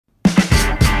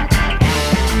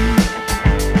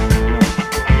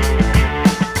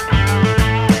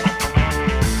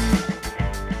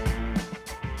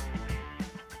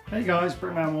guys,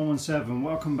 Brickman117,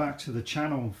 welcome back to the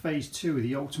channel, phase 2 of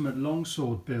the ultimate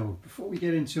longsword build. Before we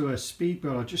get into a speed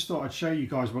build, I just thought I'd show you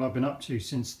guys what I've been up to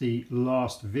since the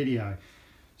last video.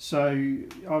 So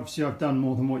obviously I've done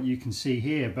more than what you can see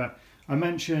here, but I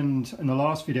mentioned in the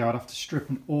last video I'd have to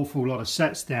strip an awful lot of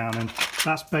sets down, and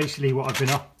that's basically what I've been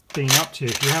up to.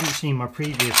 If you haven't seen my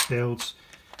previous builds,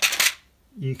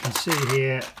 you can see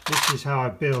here, this is how I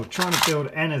build. Trying to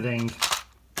build anything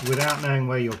without knowing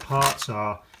where your parts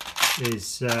are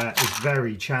is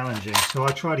very challenging. So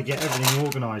I try to get everything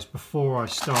organised before I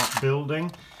start building.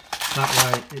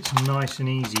 That way it's nice and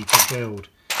easy to build.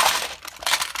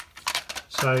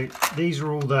 So these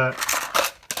are all the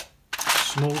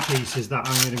small pieces that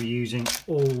I'm going to be using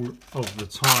all of the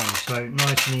time. So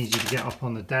nice and easy to get up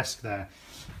on the desk there.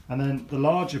 And then the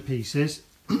larger pieces,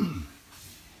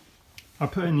 I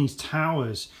put in these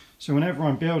towers. So whenever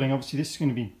I'm building, obviously this is going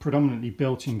to be predominantly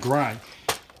built in grey.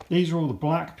 These are all the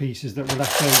black pieces that were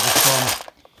left over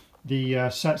from the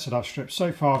sets that I've stripped.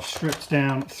 So far I've stripped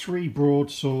down 3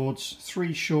 broadswords,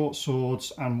 3 short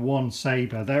swords and 1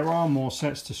 sabre. There are more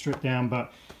sets to strip down,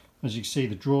 but as you can see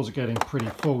the drawers are getting pretty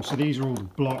full. So these are all the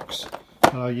blocks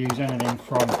that I use, anything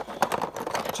from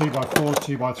 2x4s,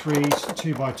 2x3s,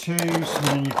 2x2s, and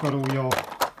then you've got all your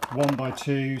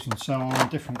 1x2s and so on,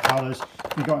 different colours.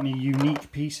 If you've got any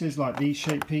unique pieces like these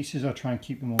shaped pieces, I try and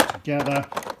keep them all together.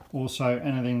 Also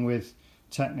anything with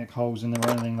Technic holes in there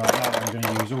or anything like that I'm going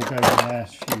to use all goes in there. A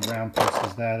few round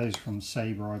pieces there, those are from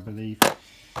Sabre I believe.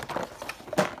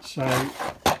 So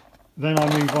then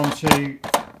I move on to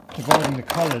dividing the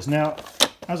colours. Now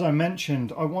as I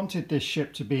mentioned, I wanted this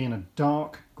ship to be in a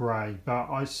dark grey, but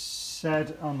I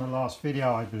said on the last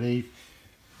video I believe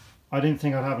I didn't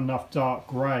think I'd have enough dark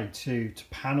grey to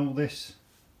panel this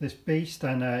beast,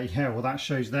 and yeah, well that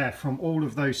shows there. From all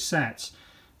of those sets,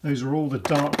 those are all the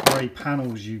dark grey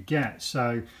panels you get,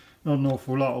 so not an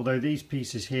awful lot, although these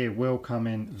pieces here will come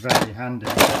in very handy.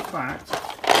 In fact,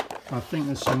 I think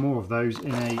there's some more of those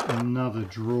in another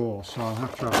drawer, so I'll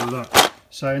have to have a look.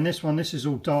 So in this one, this is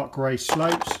all dark grey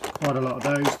slopes, quite a lot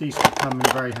of those. These could come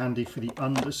in very handy for the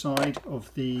underside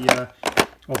of the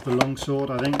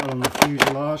longsword, I think, along the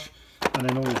fuselage. And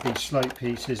then all of these slope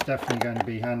pieces definitely going to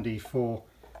be handy for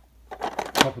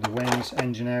top of the wings,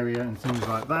 engine area and things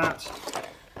like that.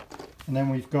 And then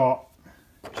we've got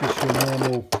just your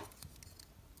normal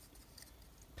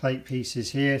plate pieces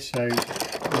here. So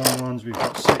long ones, we've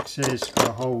got 6s, got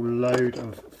a whole load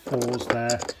of 4s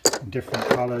there in different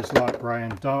colours, light grey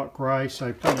and dark grey.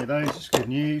 So plenty of those, it's good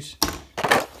news.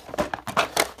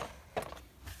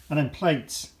 And then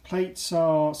plates. Plates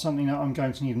are something that I'm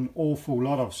going to need an awful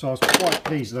lot of, so I was quite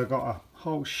pleased that I got a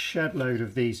whole shed load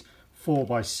of these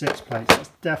 4x6 plates. That's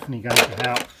definitely going to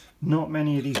help. Not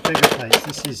many of these bigger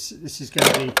plates. This is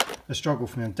going to be a struggle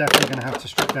for me. I'm definitely going to have to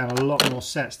strip down a lot more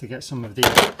sets to get some of these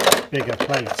bigger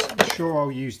plates. I'm sure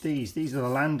I'll use these. These are the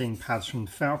landing pads from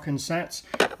the Falcon sets.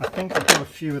 I think I've got a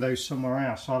few of those somewhere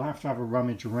else, so I'll have to have a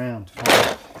rummage around to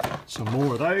find some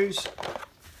more of those.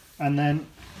 And then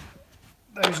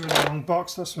those are in the long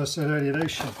box, that's what I said earlier,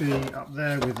 those should be up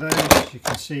there with those. You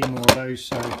can see more of those,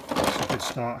 so it's a good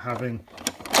start having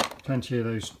plenty of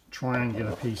those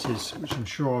triangular pieces, which I'm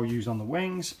sure I'll use on the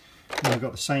wings. And I've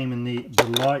got the same in the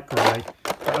light grey,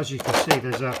 but as you can see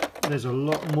there's a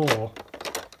lot more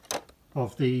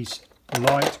of these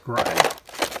light grey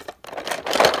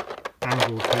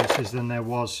angled pieces than there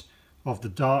was of the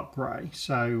dark grey.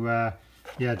 So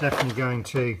yeah, definitely going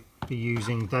to be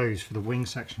using those for the wing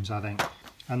sections, I think.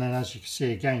 And then as you can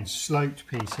see again, sloped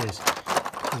pieces.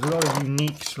 There's a lot of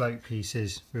unique slope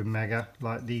pieces with Mega,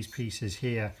 like these pieces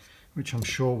here, which I'm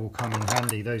sure will come in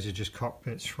handy. Those are just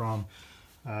cockpits from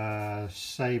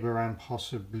Sabre and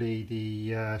possibly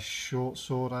the short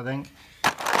sword, I think.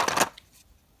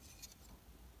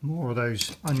 More of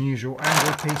those unusual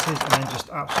angle pieces, and then just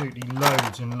absolutely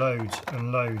loads and loads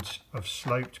and loads of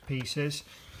sloped pieces.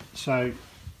 So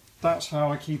that's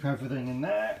how I keep everything in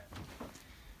there.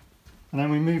 And then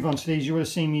we move on to these. You would have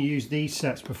seen me use these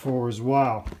sets before as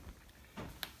well.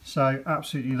 So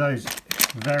absolutely those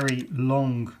very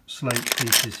long slope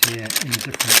pieces here in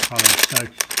different colours. So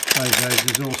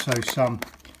there's also some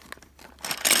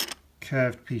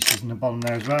curved pieces in the bottom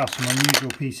there as well. Some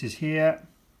unusual pieces here.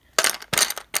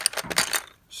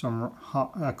 Some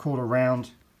quarter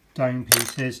round dome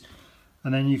pieces.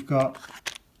 And then you've got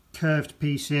curved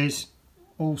pieces,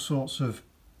 all sorts of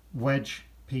wedge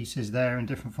pieces there in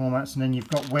different formats, and then you've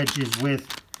got wedges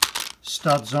with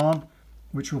studs on,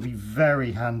 which will be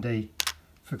very handy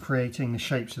for creating the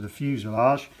shapes of the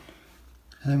fuselage.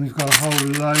 And then we've got a whole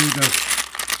load of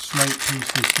slope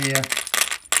pieces here,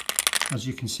 as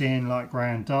you can see, in light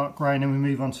grey and dark grey. And then we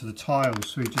move on to the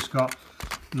tiles. So we've just got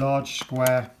large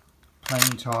square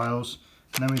plain tiles,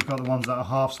 and then we've got the ones that are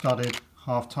half studded,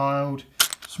 half tiled,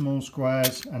 small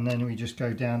squares, and then we just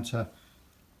go down to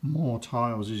more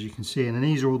tiles, as you can see. And then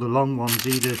these are all the long ones,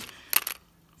 either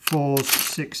 4s,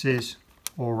 6s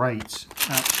or 8s.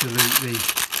 Absolutely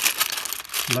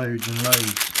loads and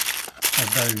loads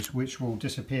of those, which will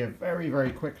disappear very,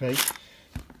 very quickly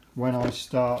when I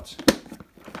start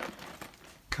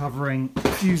covering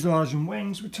fuselage and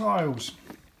wings with tiles.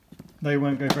 They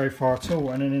won't go very far at all.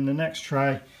 And then in the next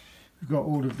tray we've got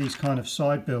all of these kind of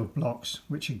side build blocks,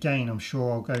 which again I'm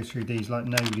sure I'll go through these like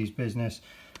nobody's business.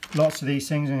 Lots of these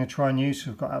things I'm going to try and use,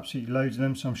 so I've got absolutely loads of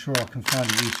them, so I'm sure I can find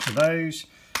a use for those.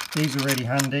 These are really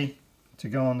handy to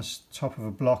go on the top of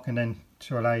a block and then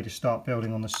to allow you to start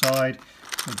building on the side.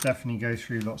 We'll definitely go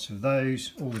through lots of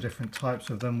those, all the different types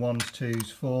of them, 1s,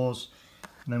 2s, 4s.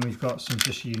 And then we've got some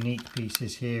just unique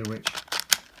pieces here, which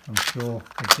I'm sure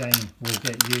again will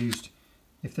get used.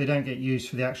 If they don't get used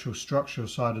for the actual structural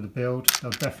side of the build, they'll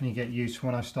definitely get used for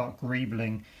when I start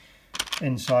greebling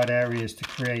inside areas to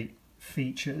create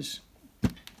features.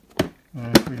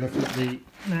 If we look at the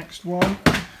next one,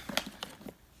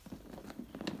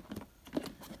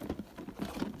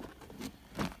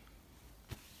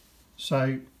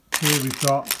 so here we've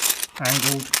got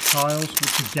angled tiles,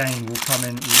 which again will come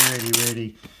in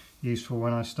really useful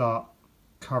when I start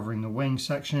covering the wing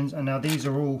sections. And now these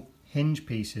are all hinge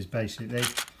pieces, basically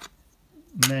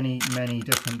many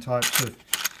different types of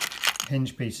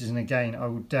hinge pieces, and again I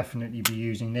will definitely be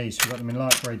using these. So we've got them in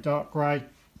light grey, dark grey,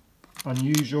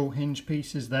 unusual hinge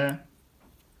pieces there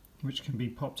which can be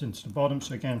popped into the bottom,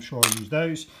 so again I'm sure I'll use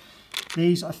those.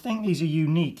 These, I think these are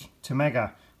unique to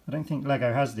Mega. I don't think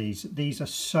Lego has these. These are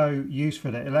so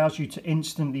useful. It allows you to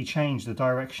instantly change the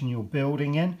direction you're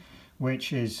building in,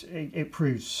 which is, it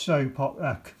proves so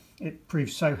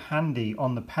handy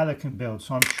on the Pelican build.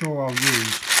 So I'm sure I'll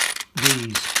use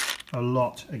these a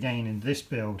lot again in this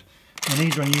build. And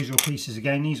these are unusual pieces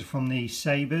again. These are from the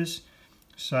Sabres.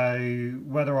 So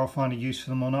whether I'll find a use for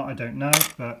them or not, I don't know.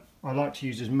 But I like to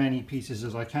use as many pieces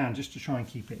as I can just to try and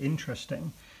keep it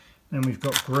interesting. Then we've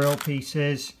got grill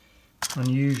pieces,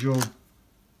 unusual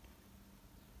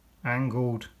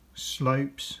angled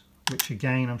slopes, which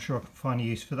again I'm sure I can find a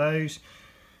use for those.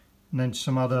 And then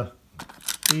some other,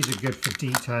 these are good for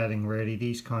detailing really,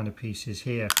 these kind of pieces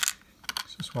here.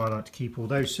 So that's why I like to keep all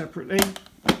those separately.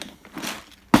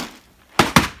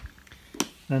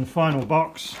 Then the final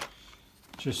box,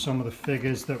 just some of the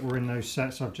figures that were in those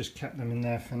sets. I've just kept them in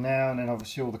there for now. And then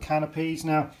obviously all the canopies.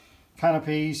 Now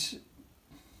canopies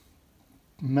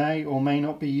may or may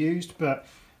not be used, but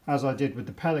as I did with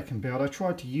the Pelican build, I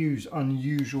tried to use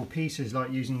unusual pieces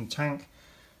like using tank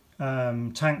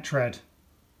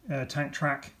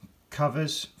track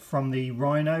covers from the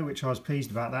Rhino, which I was pleased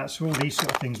about that. So all these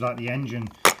sort of things like the engine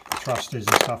thrusters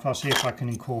and stuff, I'll see if I can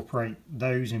incorporate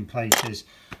those in places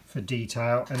for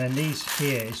detail. And then these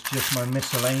here is just my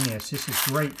miscellaneous. This is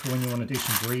great for when you want to do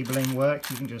some greebling work.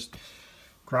 You can just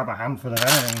grab a handful of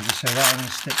anything and just say, right, I'm going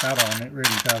to stick that on. It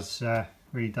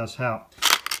really does help.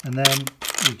 And then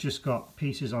we've just got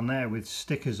pieces on there with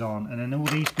stickers on, and then all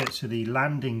these bits are the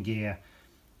landing gear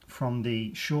from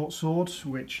the short swords,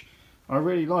 which I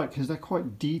really like because they're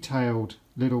quite detailed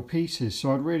little pieces.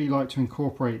 So I'd really like to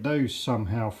incorporate those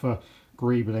somehow for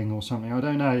greebling or something. I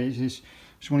don't know, I just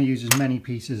want to use as many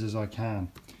pieces as I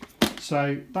can.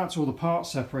 So that's all the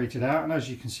parts separated out, and as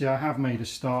you can see I have made a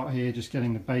start here just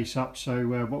getting the base up. So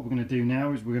what we're going to do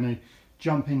now is we're going to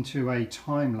jump into a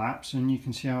time lapse and you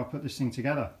can see how I put this thing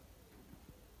together.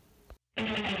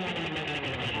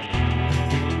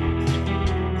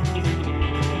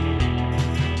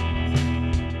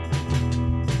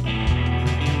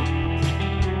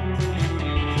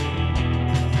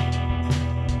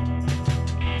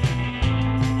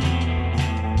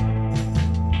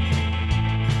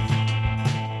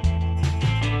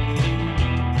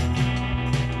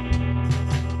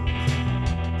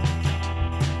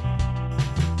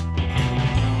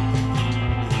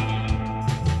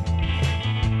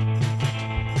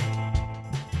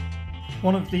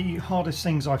 One of the hardest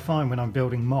things I find when I'm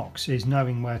building MOCs is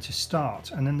knowing where to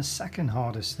start, and then the second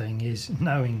hardest thing is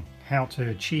knowing how to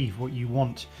achieve what you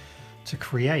want to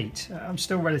create. I'm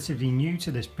still relatively new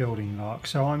to this building lark,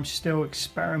 so I'm still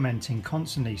experimenting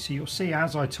constantly. So you'll see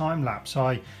as I time lapse,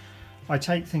 I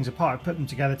take things apart, I put them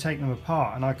together, take them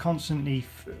apart, and I constantly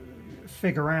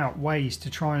figure out ways to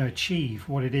try and achieve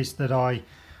what it is that I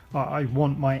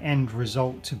want my end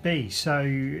result to be. So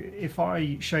if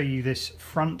I show you this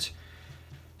front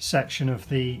section of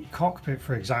the cockpit,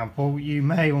 for example, you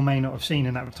may or may not have seen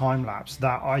in that time lapse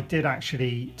that I did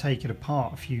actually take it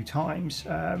apart a few times.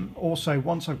 Also,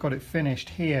 once I've got it finished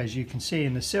here, as you can see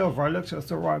in the silver, I looked at it, I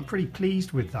thought, right, I'm pretty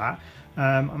pleased with that.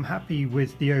 I'm happy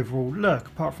with the overall look,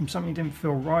 apart from something didn't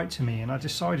feel right to me, and I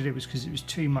decided it was because it was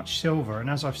too much silver, and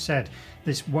as I've said,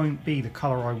 this won't be the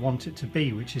colour I want it to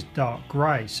be, which is dark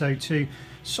grey. So to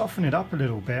soften it up a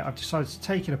little bit, I've decided to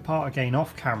take it apart again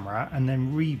off camera and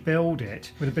then rebuild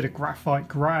it with a bit of graphite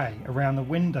grey around the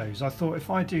windows. I thought if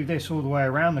I do this all the way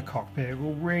around the cockpit, it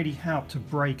will really help to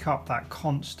break up that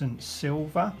constant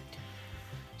silver.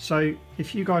 So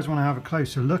if you guys want to have a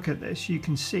closer look at this, you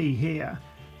can see here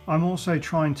I'm also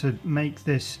trying to make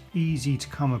this easy to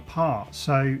come apart.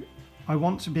 So I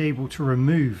want to be able to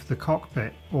remove the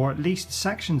cockpit, or at least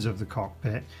sections of the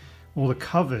cockpit, or the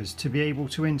covers, to be able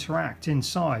to interact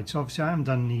inside. So obviously I haven't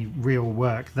done any real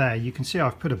work there. You can see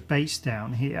I've put a base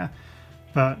down here,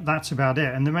 but that's about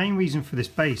it. And the main reason for this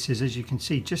base is, as you can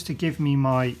see, just to give me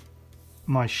my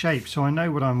shape, so I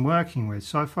know what I'm working with.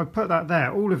 So if I put that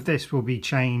there, all of this will be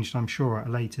changed, I'm sure, at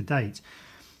a later date.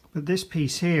 But this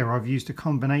piece here, I've used a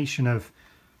combination of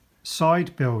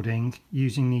side building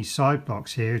using these side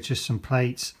blocks here, just some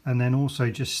plates, and then also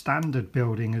just standard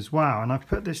building as well. And I've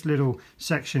put this little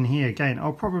section here again.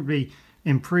 I'll probably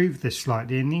improve this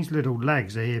slightly, and these little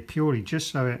legs are here purely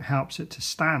just so it helps it to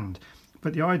stand.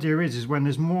 But the idea is when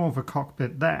there's more of a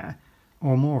cockpit there,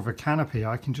 or more of a canopy,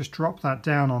 I can just drop that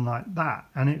down on like that,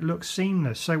 and it looks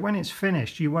seamless. So when it's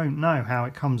finished, you won't know how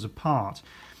it comes apart.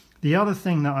 The other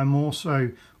thing that I'm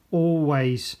also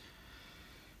always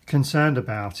concerned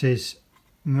about is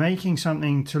making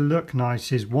something to look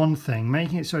nice is one thing,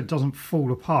 making it so it doesn't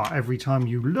fall apart every time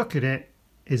you look at it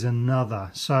is another.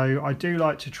 So I do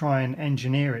like to try and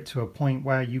engineer it to a point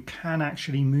where you can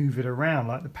actually move it around,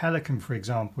 like the Pelican, for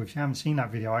example. If you haven't seen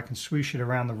that video, I can swoosh it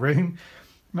around the room.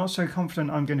 Not so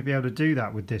confident I'm going to be able to do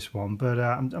that with this one, but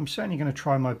I'm certainly going to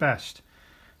try my best.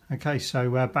 Okay,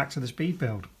 so back to the speed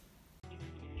build.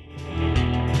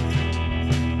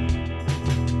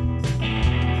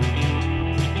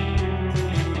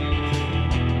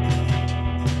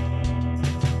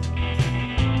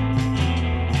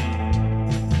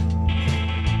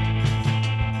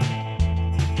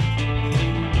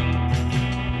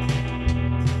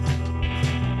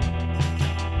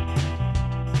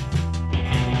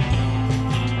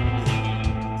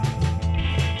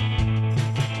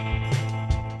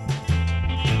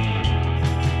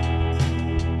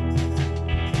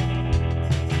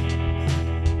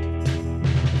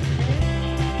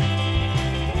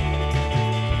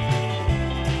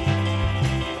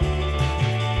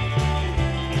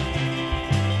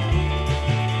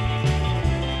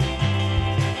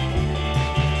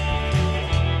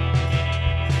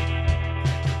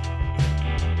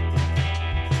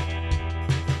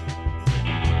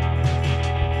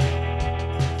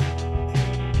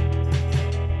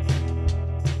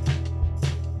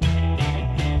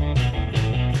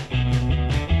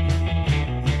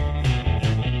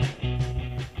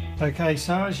 Okay,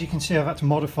 so as you can see, I've had to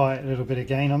modify it a little bit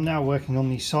again. I'm now working on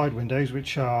these side windows,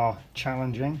 which are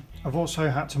challenging. I've also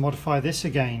had to modify this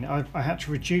again. I had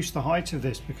to reduce the height of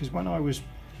this because when I was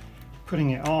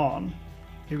putting it on,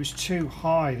 it was too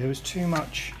high. There was too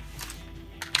much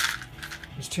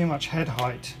head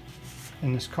height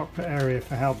in this cockpit area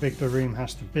for how big the room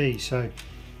has to be. So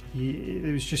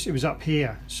it was up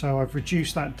here. So I've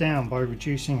reduced that down by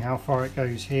reducing how far it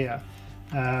goes here.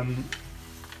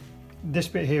 This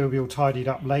bit here will be all tidied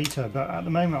up later, but at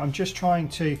the moment I'm just trying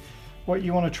to, what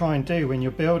you want to try and do when you're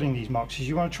building these MOCs is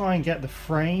you want to try and get the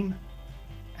frame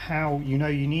how you know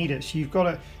you need it. So you've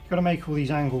got to make all these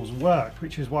angles work,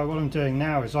 which is why what I'm doing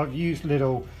now is I've used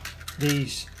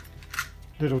these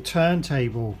little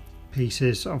turntable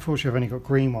pieces. Unfortunately I've only got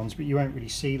green ones, but you won't really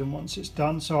see them once it's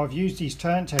done. So I've used these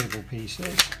turntable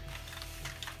pieces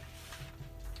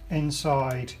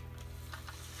inside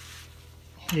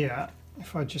here.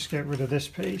 If I just get rid of this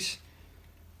piece,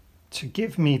 to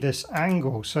give me this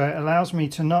angle, so it allows me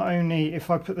to not only, if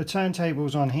I put the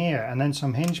turntables on here and then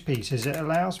some hinge pieces, it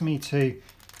allows me to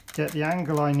get the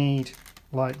angle I need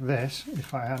like this.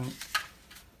 If I hadn't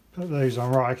put those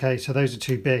on right, okay, so those are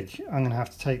too big, I'm going to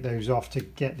have to take those off to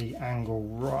get the angle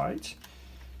right.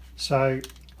 So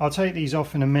I'll take these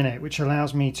off in a minute, which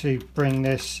allows me to bring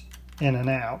this in and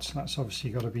out. That's obviously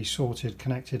got to be sorted,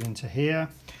 connected into here.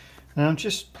 And I'm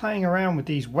just playing around with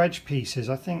these wedge pieces.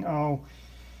 I think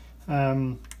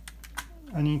I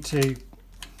need to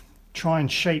try and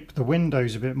shape the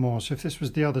windows a bit more. So if this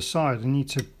was the other side, I need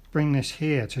to bring this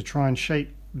here to try and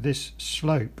shape this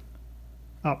slope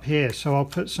up here. So I'll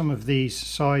put some of these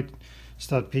side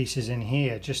stud pieces in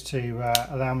here just to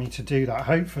allow me to do that.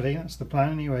 Hopefully that's the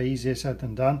plan anyway, easier said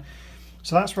than done.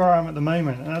 So that's where I am at the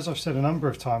moment, and as I've said a number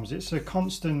of times, it's a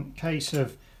constant case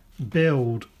of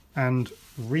build and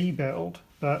rebuild,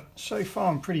 but so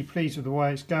far I'm pretty pleased with the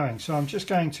way it's going. So I'm just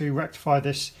going to rectify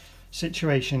this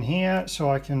situation here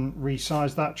so I can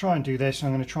resize that, try and do this.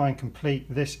 I'm going to try and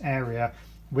complete this area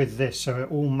with this so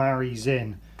it all marries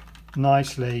in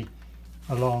nicely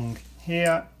along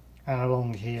here and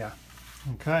along here.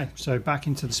 Okay, so back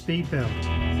into the speed build.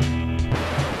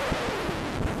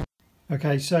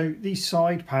 Okay, so these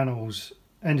side panels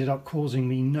ended up causing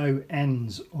me no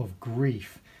ends of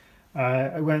grief.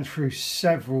 I went through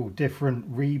several different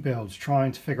rebuilds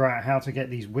trying to figure out how to get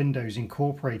these windows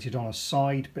incorporated on a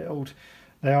side build.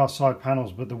 They are side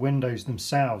panels, but the windows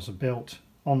themselves are built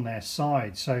on their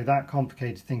side, so that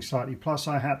complicated things slightly. Plus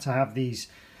I had to have these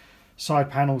side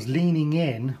panels leaning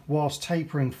in whilst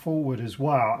tapering forward as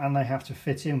well, and they have to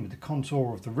fit in with the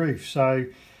contour of the roof. So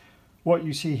what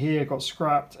you see here got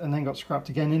scrapped and then got scrapped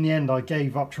again. In the end I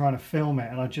gave up trying to film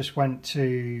it, and I just went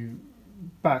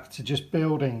back to just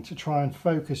building to try and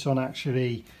focus on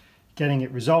actually getting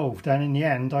it resolved. And in the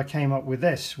end I came up with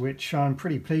this, which I'm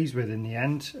pretty pleased with in the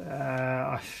end.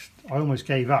 I almost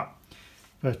gave up,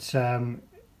 but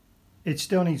it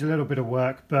still needs a little bit of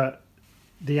work, but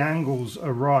the angles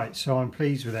are right, so I'm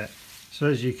pleased with it. So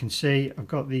as you can see, I've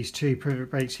got these two pivot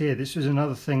brakes here. This was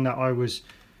another thing that I was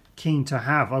keen to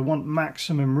have. I want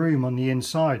maximum room on the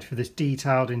inside for this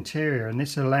detailed interior, and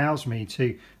this allows me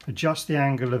to adjust the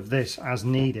angle of this as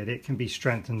needed. It can be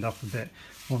strengthened up a bit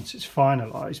once it's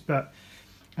finalized, but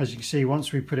as you can see,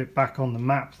 once we put it back on the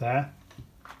map there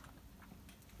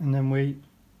and then we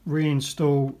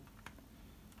reinstall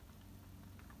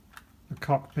the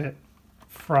cockpit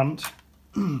front,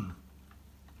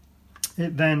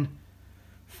 it then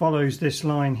follows this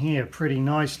line here pretty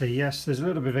nicely. Yes, there's a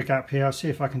little bit of a gap here. I'll see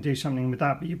if I can do something with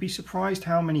that, but you'd be surprised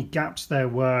how many gaps there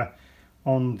were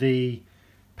on the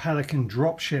Pelican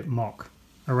dropship MOC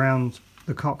around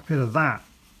the cockpit of that.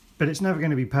 But it's never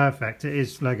going to be perfect. It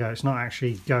is Lego, it's not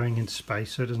actually going into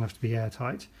space, so it doesn't have to be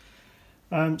airtight.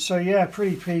 So yeah,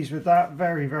 pretty pleased with that.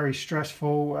 Very, very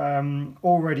stressful.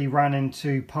 Already ran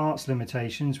into parts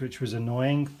limitations, which was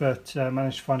annoying, but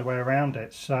managed to find a way around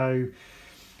it. So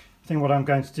I think what I'm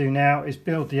going to do now is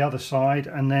build the other side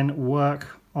and then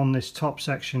work on this top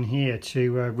section here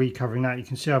to recovering that. You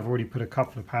can see I've already put a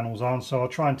couple of panels on, so I'll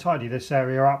try and tidy this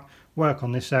area up, work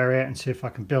on this area, and see if I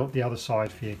can build the other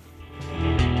side for you.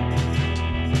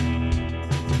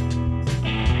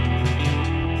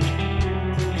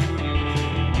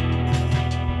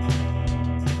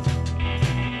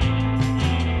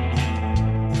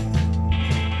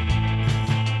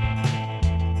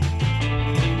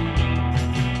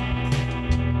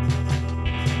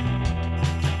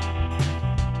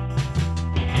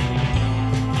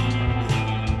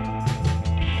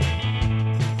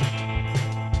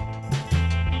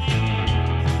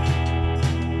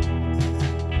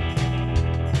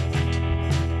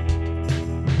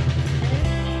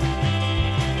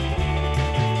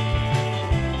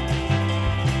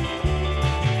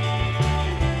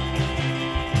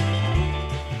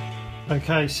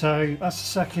 Okay, so that's the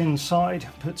second side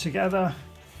put together.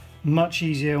 Much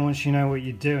easier once you know what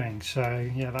you're doing. So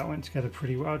yeah, that went together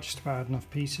pretty well. Just about had enough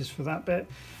pieces for that bit.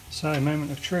 So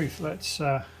moment of truth. Let's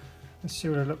see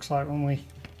what it looks like when we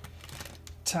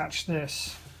attach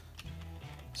this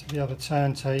to the other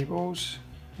turntables.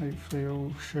 Hopefully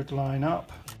all should line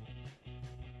up.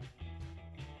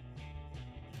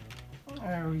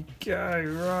 There we go.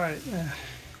 Right there.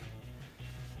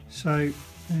 So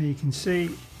there you can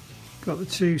see, got the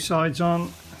two sides on.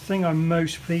 The thing I'm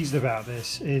most pleased about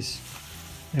this is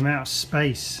the amount of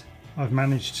space I've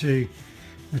managed to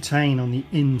retain on the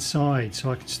inside,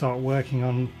 so I can start working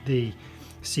on the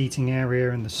seating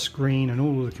area and the screen and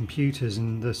all of the computers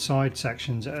and the side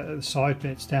sections, the side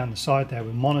bits down the side there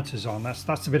with monitors on. That's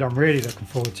the bit I'm really looking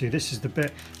forward to. This is the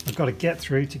bit I've got to get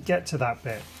through to get to that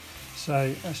bit.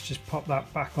 So let's just pop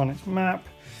that back on its map.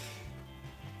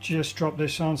 Just drop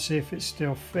this on, see if it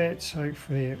still fits.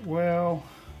 Hopefully it will.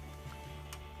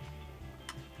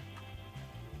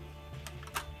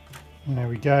 And there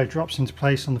we go, drops into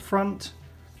place on the front,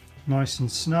 nice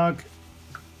and snug,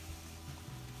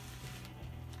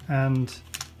 and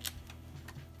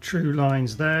true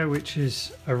lines there, which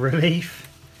is a relief,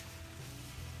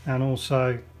 and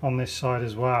also on this side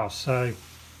as well. So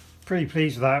pretty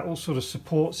pleased with that. All sort of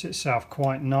supports itself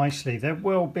quite nicely. There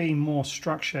will be more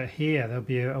structure here. There'll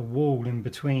be a wall in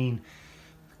between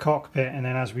the cockpit and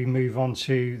then as we move on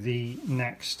to the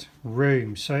next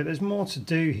room. So there's more to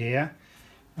do here.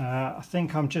 I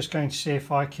think I'm just going to see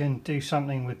if I can do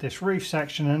something with this roof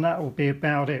section, and that will be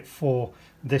about it for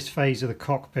this phase of the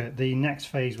cockpit. The next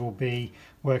phase will be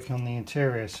working on the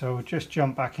interior, so we'll just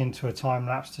jump back into a time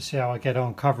lapse to see how I get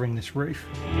on covering this roof.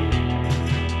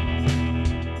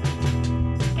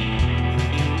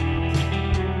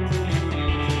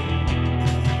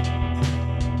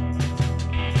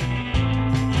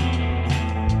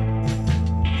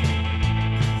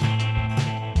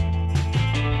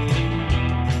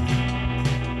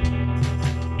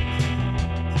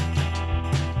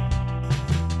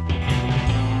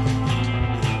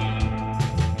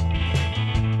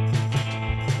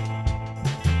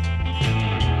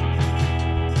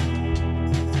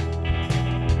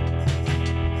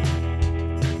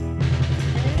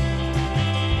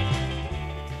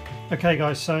 Okay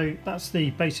guys, so that's the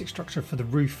basic structure for the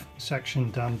roof section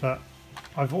done, but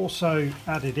I've also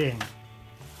added in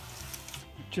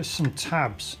just some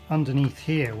tabs underneath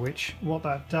here, which what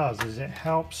that does is it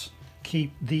helps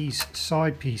keep these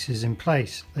side pieces in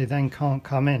place. They then can't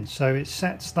come in, so it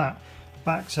sets that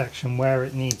back section where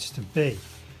it needs to be.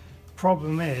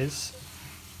 Problem is,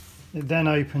 it then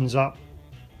opens up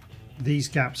these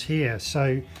gaps here,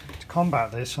 so to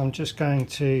combat this I'm just going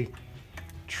to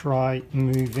try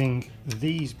moving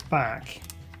these back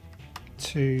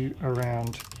to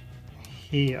around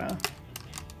here,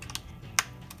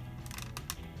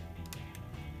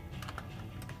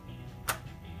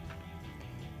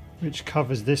 which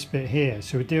covers this bit here.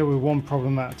 So we deal with one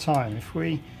problem at a time. If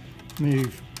we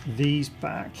move these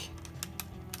back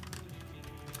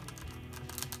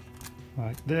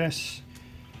like this,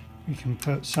 we can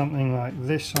put something like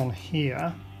this on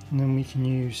here, and then we can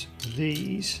use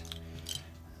these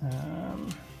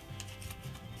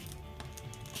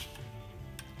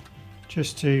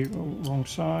just to, wrong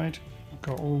side, I've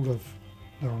got all of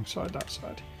the wrong side, that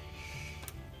side,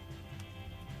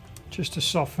 just to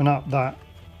soften up that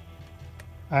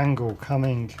angle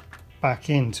coming back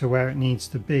into where it needs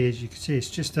to be. As you can see, it's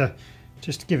just to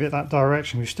give it that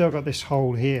direction. We've still got this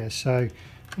hole here, so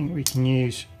I think we can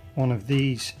use one of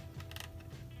these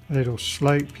little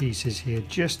slope pieces here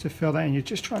just to fill that in. You're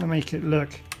just trying to make it look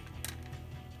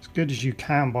as good as you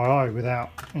can by eye without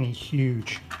any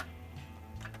huge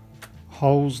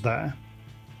holes there.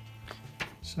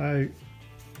 So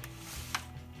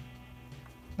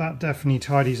that definitely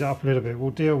tidies it up a little bit.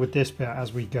 We'll deal with this bit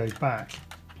as we go back.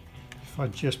 If I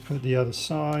just put the other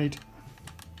side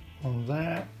on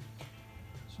there,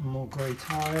 some more grey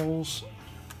tiles.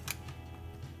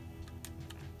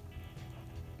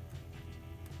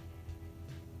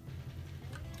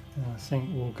 And I think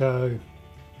we'll go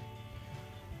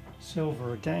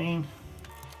silver again.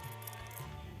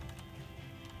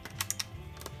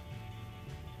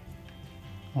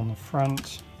 On the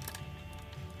front.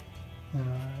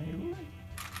 Again,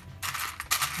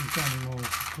 more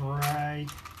grey.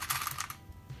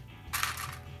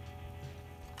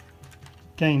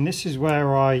 Again, this is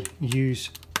where I use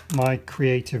my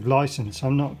creative license.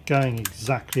 I'm not going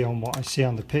exactly on what I see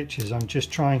on the pictures. I'm just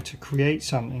trying to create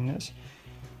something that's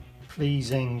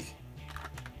pleasing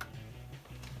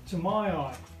to my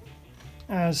eye,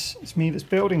 as it's me that's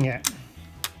building it.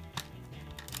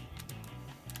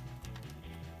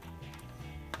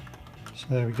 So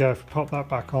there we go. If I pop that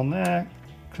back on there,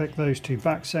 click those two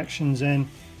back sections in,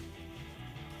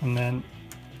 and then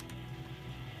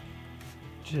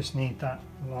just need that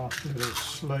last little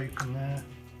slope in there.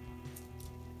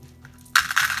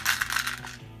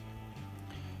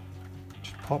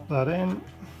 Just pop that in.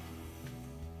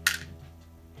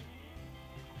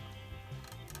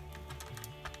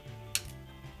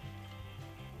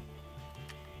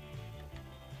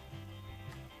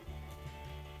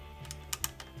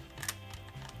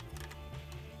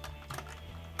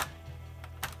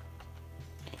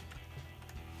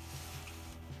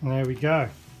 And there we go.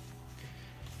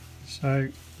 So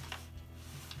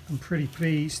I'm pretty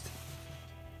pleased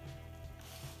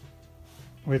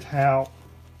with how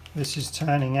this is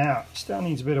turning out. Still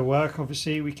needs a bit of work,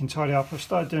 obviously. We can tidy up. I've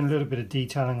started doing a little bit of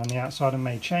detailing on the outside and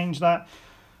may change that.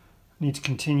 I need to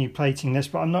continue plating this,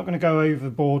 but I'm not going to go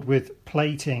overboard with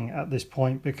plating at this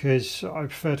point because I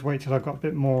prefer to wait till I've got a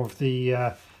bit more of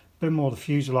the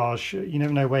fuselage. You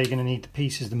never know where you're going to need the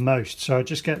pieces the most, so I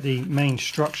just get the main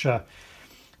structure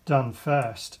done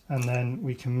first, and then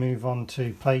we can move on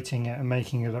to plating it and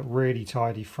making it look really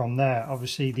tidy from there.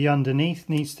 Obviously the underneath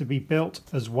needs to be built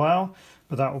as well,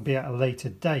 but that will be at a later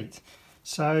date.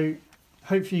 So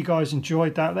hopefully you guys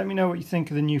enjoyed that. Let me know what you think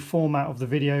of the new format of the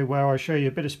video, where I show you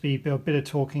a bit of speed build, a bit of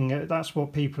talking. That's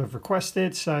what people have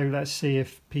requested, so let's see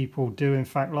if people do in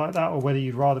fact like that, or whether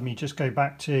you'd rather me just go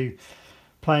back to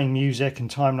playing music and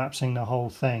time-lapsing the whole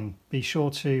thing. Be sure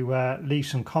to leave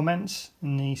some comments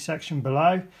in the section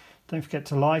below. Don't forget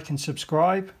to like and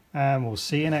subscribe, and we'll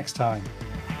see you next time.